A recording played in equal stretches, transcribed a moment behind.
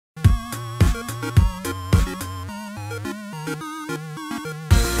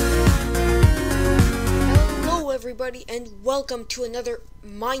everybody, and welcome to another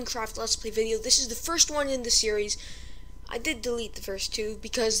Minecraft Let's Play video. This is the first one in the series. I did delete the first two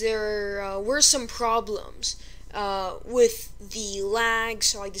because there were some problems with the lag,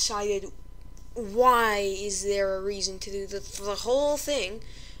 so I decided, why is there a reason to do the whole thing?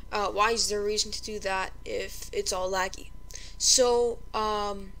 Why is there a reason to do that if it's all laggy? So,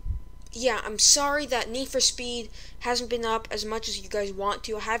 yeah, I'm sorry that Need for Speed hasn't been up as much as you guys want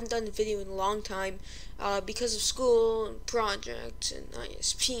to. I haven't done a video in a long time because of school and projects and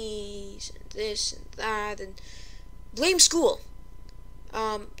ISPs and this and that, and blame school.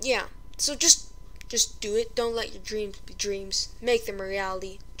 Yeah, so just do it. Don't let your dreams be dreams. Make them a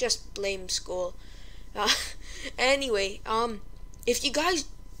reality. Just blame school. Anyway, if you guys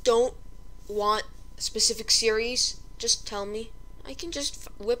don't want a specific series, just tell me. I can just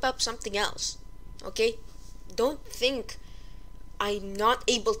whip up something else, okay? Don't think I'm not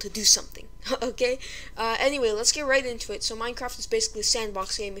able to do something, okay? Anyway, let's get right into it. So Minecraft is basically a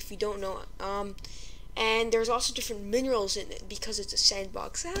sandbox game, if you don't know. And there's also different minerals in it because it's a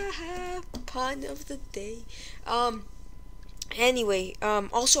sandbox. Pun of the day. Anyway,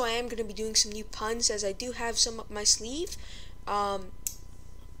 also I am going to be doing some new puns, as I do have some up my sleeve.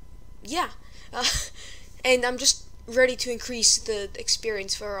 Yeah. And I'm just ready to increase the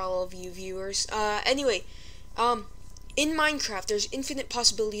experience for all of you viewers. Anyway, in Minecraft, there's infinite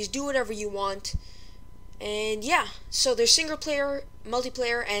possibilities. Do whatever you want. And yeah, so there's single player,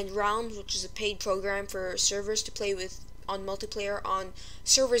 multiplayer, and Realms, which is a paid program for servers to play with on multiplayer on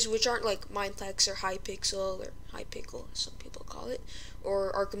servers which aren't like Mineplex or Hypixel or Hypixel, some people call it,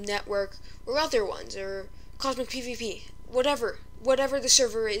 or Arkham Network, or other ones, or Cosmic PvP, whatever the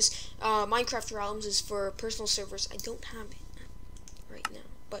server is. Minecraft Realms is for personal servers. I don't have it right now,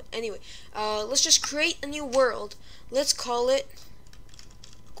 but anyway, let's just create a new world. Let's call it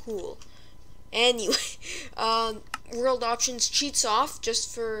cool. Anyway, world options, cheats off,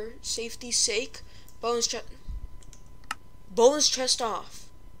 just for safety's sake. Bonus chest off.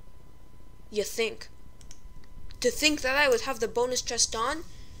 You think? To think that I would have the bonus chest on,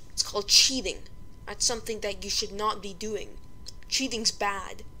 it's called cheating. That's something that you should not be doing. Cheating's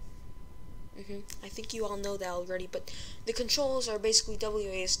bad. I think you all know that already, but the controls are basically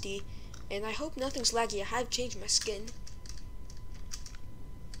WASD, and I hope nothing's laggy. I have changed my skin,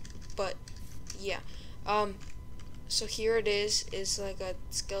 but yeah. So here it is. It's like a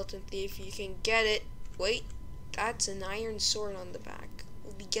skeleton thief. You can get it. Wait, that's an iron sword on the back.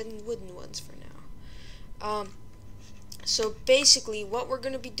 We'll be getting wooden ones for now. So basically, what we're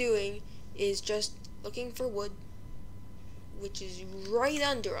gonna be doing is just looking for wood, which is right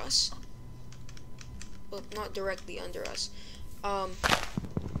under us. Well, not directly under us.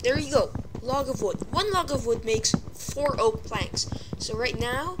 There you go. Log of wood. 1 log of wood makes 4 oak planks. So right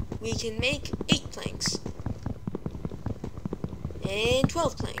now, we can make 8 planks. And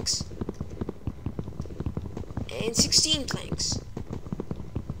 12 planks. And 16 planks.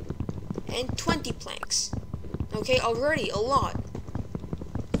 And 20 planks. Okay, already a lot.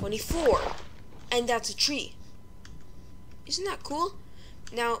 24. And that's a tree. Isn't that cool?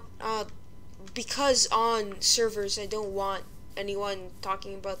 Now, because on servers I don't want anyone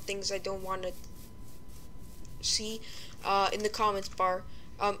talking about things I don't want to see in the comments bar,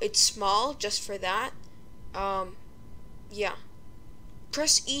 it's small just for that. Yeah.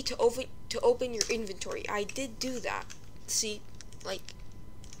 Press E to open your inventory. I did do that. See, like,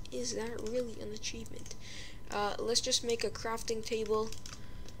 is that really an achievement? Let's just make a crafting table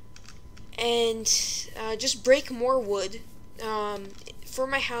and just break more wood. For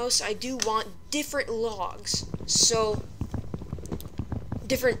my house, I do want different logs, so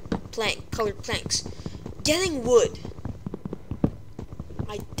different colored planks. Getting wood.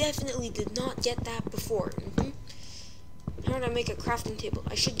 I definitely did not get that before. How did I make a crafting table?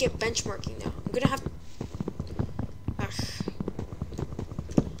 I should get benchmarking now.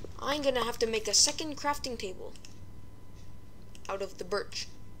 I'm gonna have to make a second crafting table out of the birch.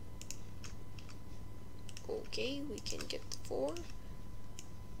 Okay, we can get the 4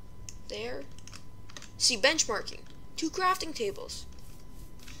 there. See, benchmarking. 2 crafting tables.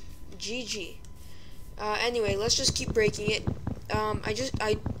 GG. Anyway, let's just keep breaking it.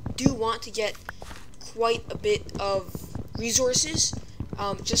 I do want to get quite a bit of resources,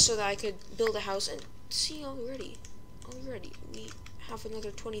 just so that I could build a house. And see, already we have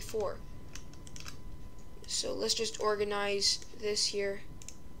another 24. So let's just organize this here.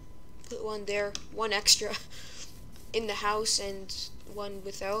 Put 1 there, 1 extra in the house and 1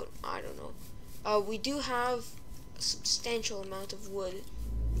 without. I don't know. We do have a substantial amount of wood.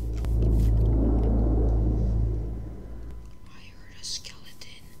 I heard a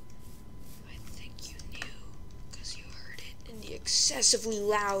skeleton. I think you knew, because excessively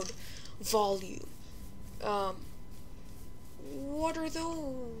loud volume. What are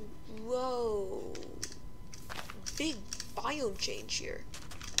those? Whoa. Big biome change here.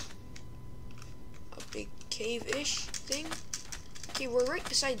 A big cave-ish thing. Okay, we're right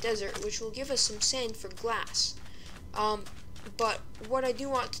beside desert, which will give us some sand for glass. But what I do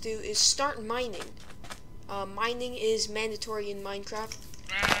want to do is start mining. Mining is mandatory in Minecraft.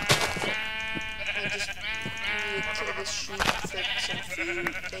 I just need to kill this sheep for some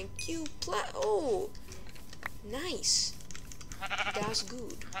food. Thank you. Oh, nice. That's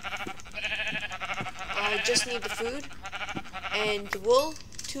good. I just need the food and the wool.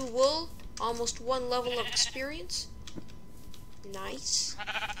 2 wool, almost 1 level of experience. Nice.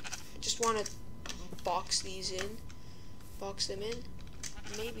 I just want to box these in. Box them in.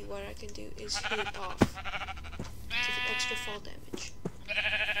 Maybe what I can do is hit it off. Give it extra fall damage.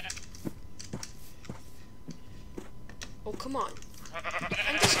 Oh, come on.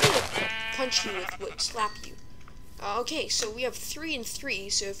 I'm just gonna punch you with wood, slap you. Okay, so we have 3 and 3,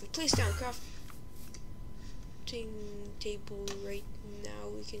 so if we place down crafting table right now,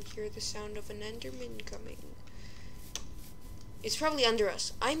 we can hear the sound of an enderman coming. It's probably under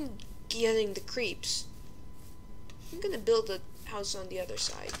us. I'm getting the creeps. I'm gonna build a house on the other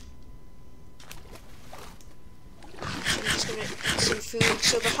side. I'm just gonna eat some food.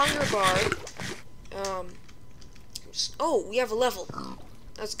 So the hunger bar, oh, we have a level.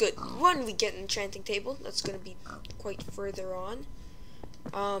 That's good. When we get an enchanting table, that's gonna be quite further on.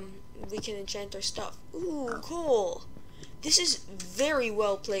 We can enchant our stuff. Ooh, cool. This is very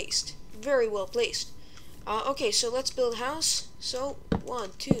well placed. Very well placed. Okay, so let's build a house. So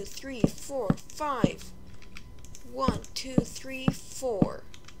 1, 2, 3, 4, 5. 1, 2, 3, 4.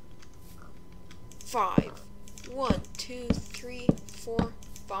 5. 1, 2, 3, 4,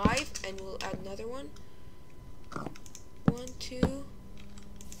 5, and we'll add another one. 1, 2,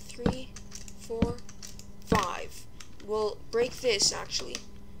 3, 4, 5. We'll break this actually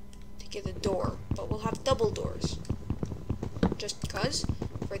to get a door, but we'll have double doors. Just because,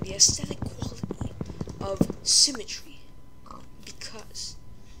 for the aesthetic quality of symmetry. Because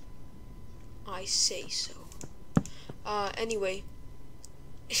I say so. Anyway,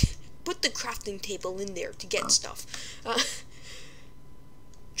 put the crafting table in there to get stuff.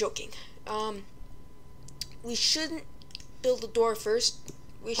 Joking. We shouldn't build a door first.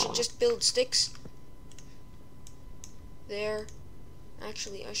 We should just build sticks. There.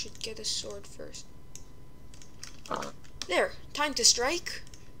 Actually, I should get a sword first. There. Time to strike.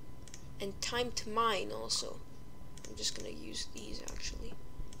 And time to mine also. I'm just gonna use these actually.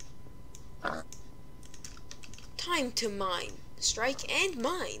 Time to mine. Strike and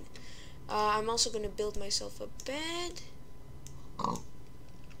mine. I'm also gonna build myself a bed.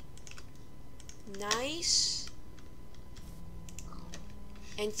 Nice.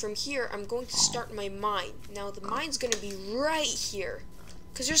 And from here, I'm going to start my mine. Now, the mine's gonna be right here.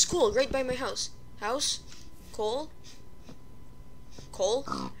 Because there's coal right by my house. House, coal, coal,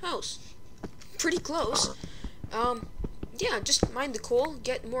 house. Pretty close. Yeah, just mine the coal,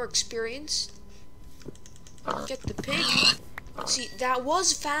 get more experience. Get the pig. See, that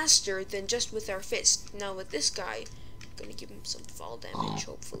was faster than just with our fist. Now with this guy, I'm gonna give him some fall damage,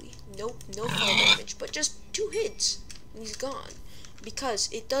 hopefully. Nope, no fall damage, but just 2 hits, and he's gone. Because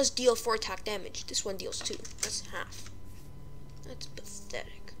it does deal 4 attack damage. This one deals 2. That's half. That's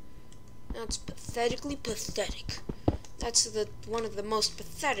pathetic. That's pathetically pathetic. That's one of the most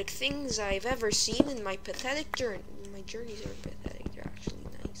pathetic things I've ever seen in my pathetic journey. My journeys are pathetic. They're actually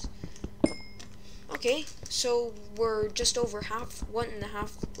nice. Okay, so we're just over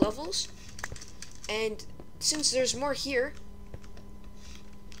 1.5 levels. And since there's more here,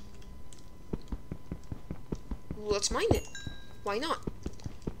 let's mine it. Why not?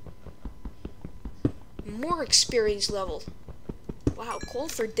 More experience level. Wow, coal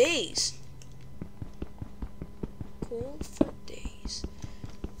for days. Coal for days.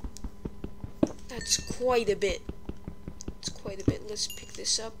 That's quite a bit. It's quite a bit. Let's pick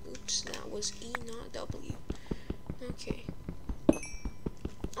this up. Oops, that was E, not W. Okay.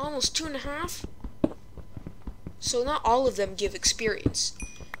 Almost 2.5. So not all of them give experience.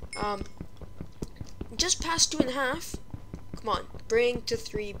 Just past 2.5. Come on, bring to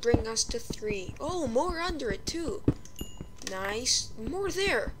 3. Bring us to 3. Oh, more under it too. Nice. More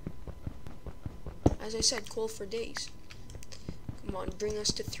there. As I said, coal for days. Come on, bring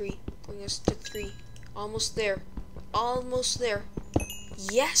us to 3. Bring us to 3. Almost there. Almost there.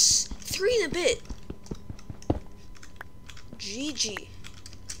 Yes! 3 and a bit. GG.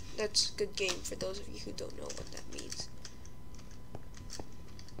 That's a good game for those of you who don't know what that means.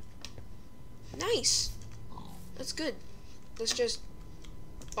 Nice. That's good. Let's just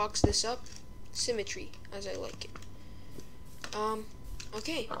box this up. Symmetry, as I like it.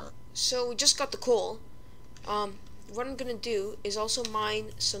 Okay, so we just got the coal. What I'm gonna do is also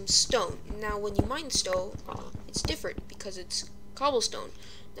mine some stone. Now, when you mine stone, it's different because it's cobblestone.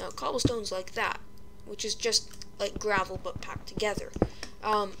 Now, cobblestone's like that, which is just like gravel but packed together.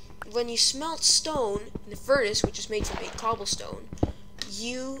 When you smelt stone in the furnace, which is made from a cobblestone,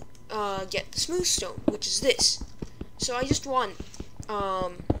 you get smooth stone, which is this. So I just want,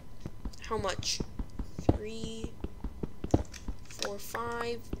 how much? 3, 4,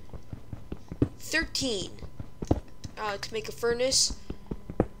 5, 13 to make a furnace.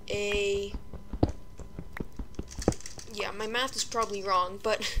 Yeah, my math is probably wrong,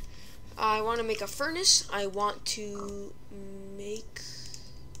 but I want to make a furnace. I want to make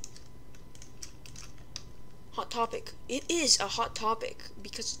hot topic. It is a hot topic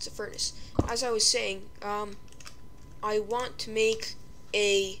because it's a furnace. As I was saying, I want to make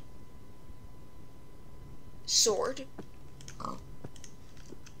a sword.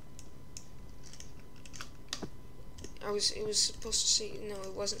 It was supposed to say, no,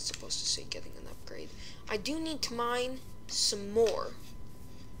 it wasn't supposed to say getting an upgrade. I do need to mine some more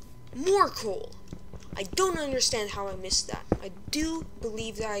coal. I don't understand how I missed that. I do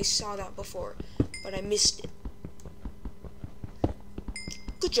believe that I saw that before, but I missed it.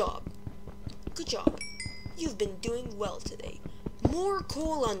 Good job. Good job. You've been doing well today. More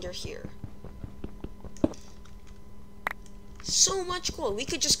coal under here. So much coal. We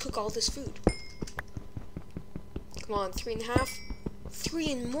could just cook all this food. Come on, 3.5.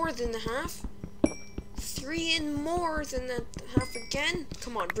 3 and more than a half. 3 and more than a half again.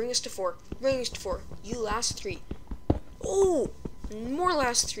 Come on, bring us to 4. Bring us to 4. You last 3. Oh, more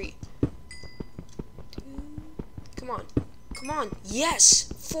last 3. 2. Come on. Come on.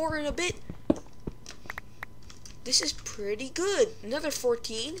 Yes, 4 and a bit. This is pretty good. Another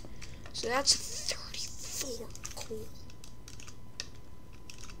 14. So that's 34 coal.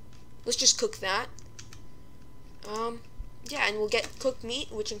 Let's just cook that. Yeah, and we'll get cooked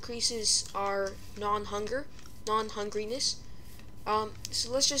meat, which increases our non-hungriness.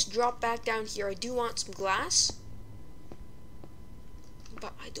 So let's just drop back down here. I do want some glass,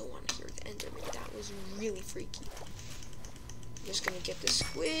 but I don't want to hear the Enderman. That was really freaky. I'm just gonna get the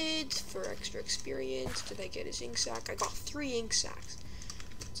squid for extra experience. Did I get his ink sac? I got 3 ink sacs.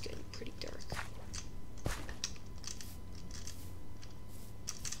 It's getting pretty dark.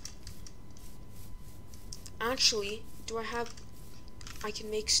 Actually, I can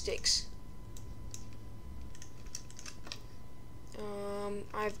make sticks.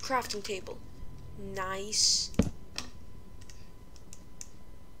 I have crafting table. Nice.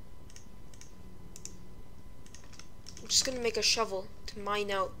 I'm just gonna make a shovel to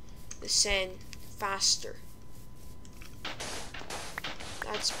mine out the sand faster.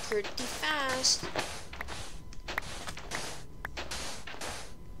 That's pretty fast.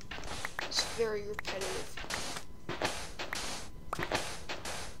 It's very repetitive.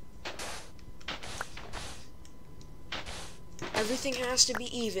 Everything has to be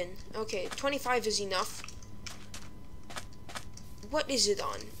even. Okay, 25 is enough. What is it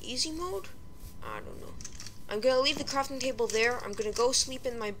on? Easy mode? I don't know. I'm gonna leave the crafting table there. I'm gonna go sleep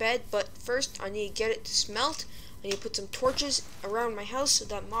in my bed, but first I need to get it to smelt. I need to put some torches around my house so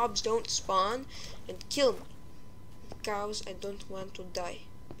that mobs don't spawn and kill me. Because I don't want to die.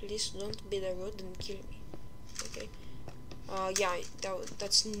 Please don't be the road and kill me. Okay. Yeah,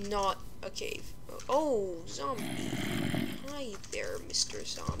 that's not a cave. Oh, zombie. Hi there, Mr.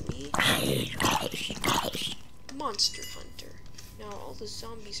 Zombie. Monster Hunter. Now all the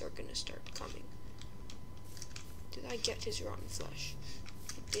zombies are gonna start coming. Did I get his rotten flesh?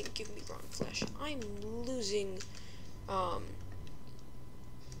 He didn't give me rotten flesh. I'm losing,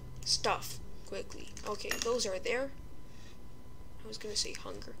 stuff quickly. Okay, those are there. I was gonna say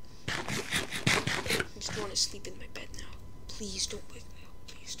hunger. I just want to sleep in my bed now. Please don't wake me up.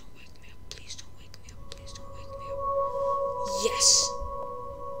 Please don't wake me up. Please don't wake me up. Please don't wake me up. Yes.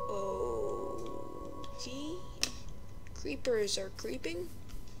 Okay. Creepers are creeping.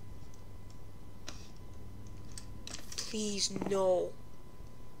 Please, no.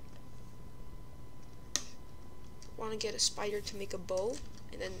 Want to get a spider to make a bow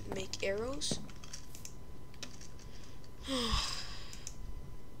and then make arrows.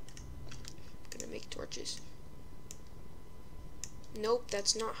 Gonna make torches. Nope,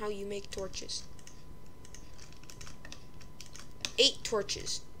 that's not how you make torches. 8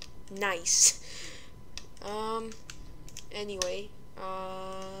 torches. Nice. Anyway,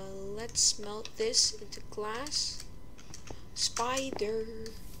 let's smelt this into glass. Spider,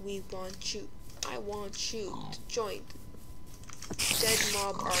 we want you. I want you to join dead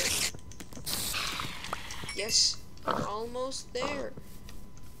mob art. Yes, we're almost there.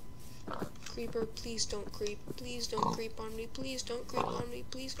 Creeper, please don't creep. Please don't creep on me. Please don't creep on me.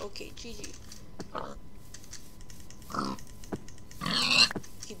 Please. Okay, GG.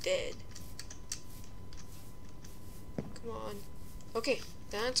 He dead. Come on. Okay,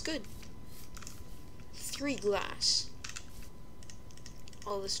 that's good. 3 glass.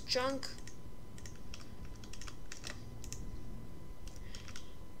 All this junk.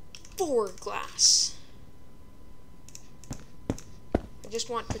 4 glass. I just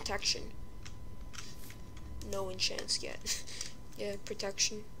want protection. No enchants yet. Yeah,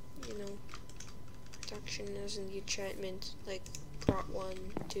 protection. You know, protection as in the enchantment. Like, prot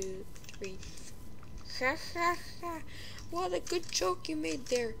 1, 2, 3. Ha ha ha. What a good joke you made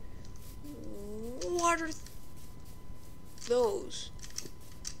there. What are those?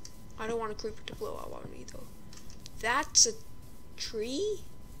 I don't want a creeper to blow up on me though. That's a tree?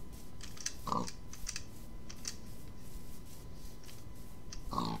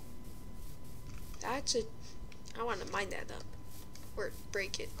 That's a... I want to mine that up. Or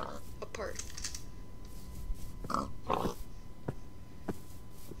break it apart.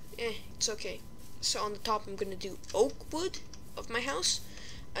 It's okay. So on the top I'm gonna do oak wood of my house.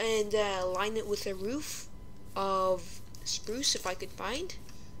 And line it with a roof of spruce if I could find.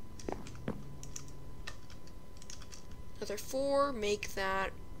 Another 4, make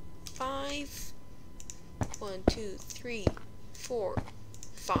that 5. 1, 2, 3, 4,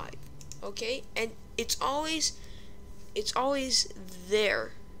 5. Okay, and it's always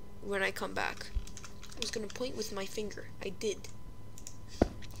there when I come back. I was gonna point with my finger. I did.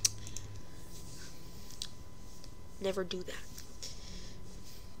 Never do that.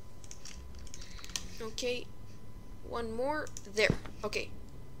 Okay, 1 more. There. Okay.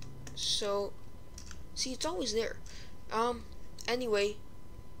 So, see, it's always there. Anyway,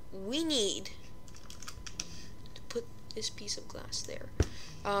 we need to put this piece of glass there.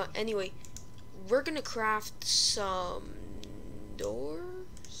 Anyway, we're gonna craft some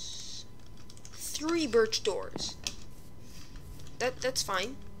doors. 3 birch doors. That's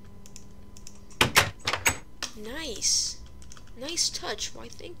fine. Nice. Nice touch. Why,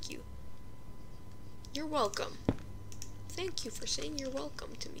 thank you. You're welcome. Thank you for saying you're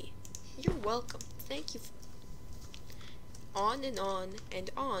welcome to me. You're welcome. Thank you. On and on and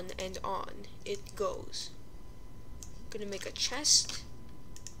on and on it goes. I'm gonna make a chest.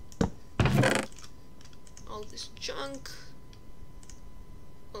 All this junk.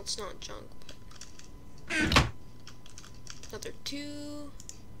 Well, it's not junk, but another 2.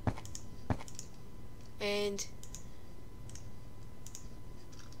 And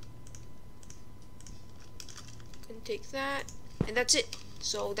gonna take that, and that's it.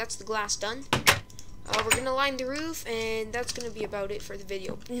 So that's the glass done. We're gonna line the roof, and that's gonna be about it for the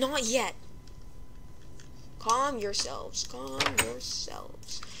video. Not yet. Calm yourselves. Calm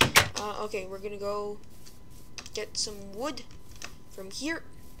yourselves. Okay, we're gonna go get some wood from here.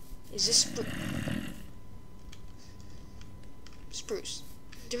 Is this spruce?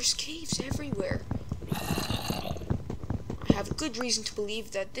 There's caves everywhere. I have a good reason to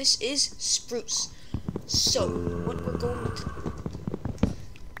believe that this is spruce. So, what we're going to...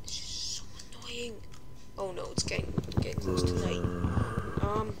 This is so annoying. Oh no, it's getting close to night.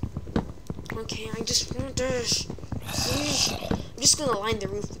 Okay, I just want this. I'm just gonna line the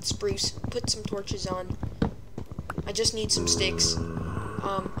roof with spruce, put some torches on. I just need some sticks.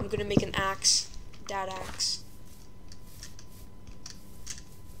 I'm gonna make an axe, that axe.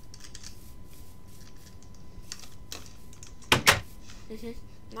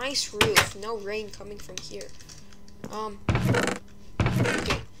 Nice roof, no rain coming from here.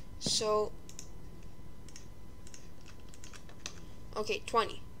 Okay, so... Okay,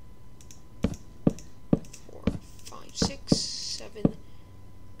 20. 4, 5, 6, 7.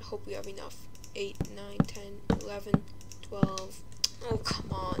 I hope we have enough. 8, 9, 10, 11, 12. Oh,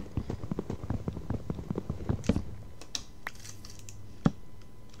 come on.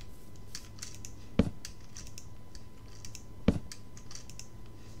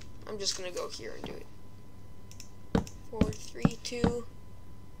 I'm just gonna go here and do it. 4, 3, 2,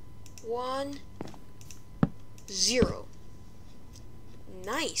 1, 0.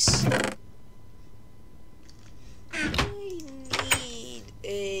 Nice.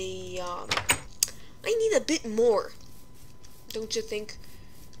 I need a bit more. Don't you think?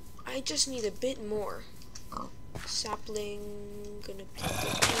 I just need a bit more. Sapling. Gonna get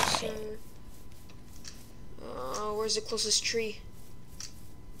closer. Where's the closest tree?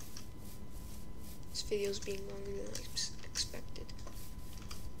 This video's being longer than I expected.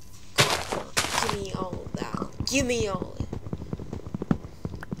 Give me all of that. Give me all of it.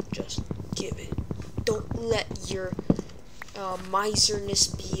 Just give it. Don't let your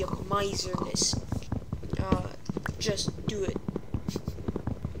miserness be a miserness. Just do it.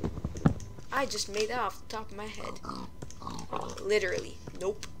 I just made that off the top of my head. Literally.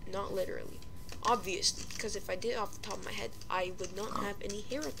 Nope, not literally. Obviously, because if I did it off the top of my head, I would not have any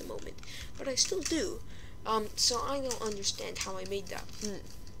hair at the moment. But I still do. So I don't understand how I made that.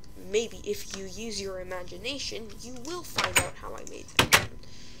 Maybe if you use your imagination, you will find out how I made that.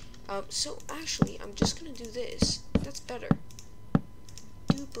 So actually, I'm just gonna do this. That's better. I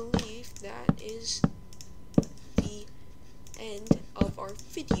do believe that is the end of our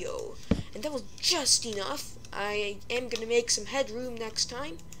video. And that was just enough. I am gonna make some headroom next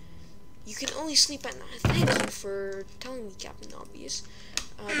time. You can only sleep at night. Thank you for telling me, Captain Obvious.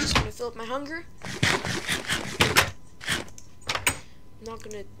 Just gonna fill up my hunger. I'm not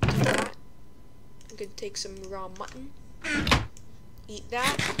gonna do that. I'm gonna take some raw mutton. Eat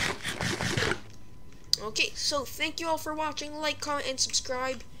that. Okay, so thank you all for watching. Like, comment, and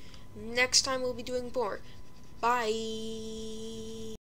subscribe. Next time we'll be doing more. Bye.